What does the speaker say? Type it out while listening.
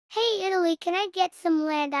Hey Italy, can I get some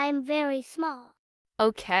land? I am very small.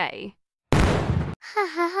 Okay. Ha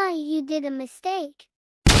ha ha, you did a mistake.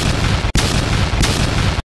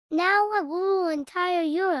 Now I will rule entire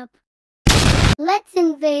Europe. Let's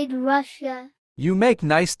invade Russia. You make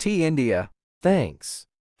nice tea, India. Thanks.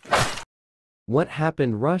 What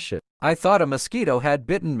happened, Russia? I thought a mosquito had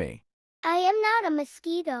bitten me. I am not a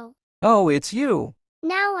mosquito. Oh, it's you.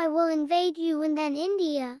 Now I will invade you and then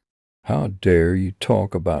India. How dare you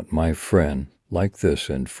talk about my friend like this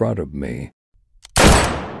in front of me?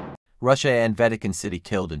 Russia and Vatican City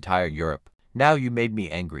killed entire Europe. Now you made me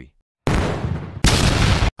angry.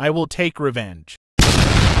 I will take revenge.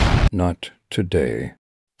 Not today.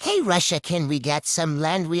 Hey, Russia, can we get some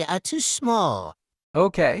land? We are too small.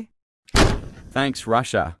 Okay. Thanks,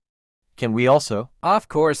 Russia. Can we also? Of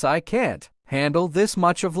course I can't handle this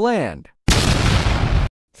much of land.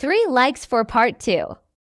 3 likes for part 2.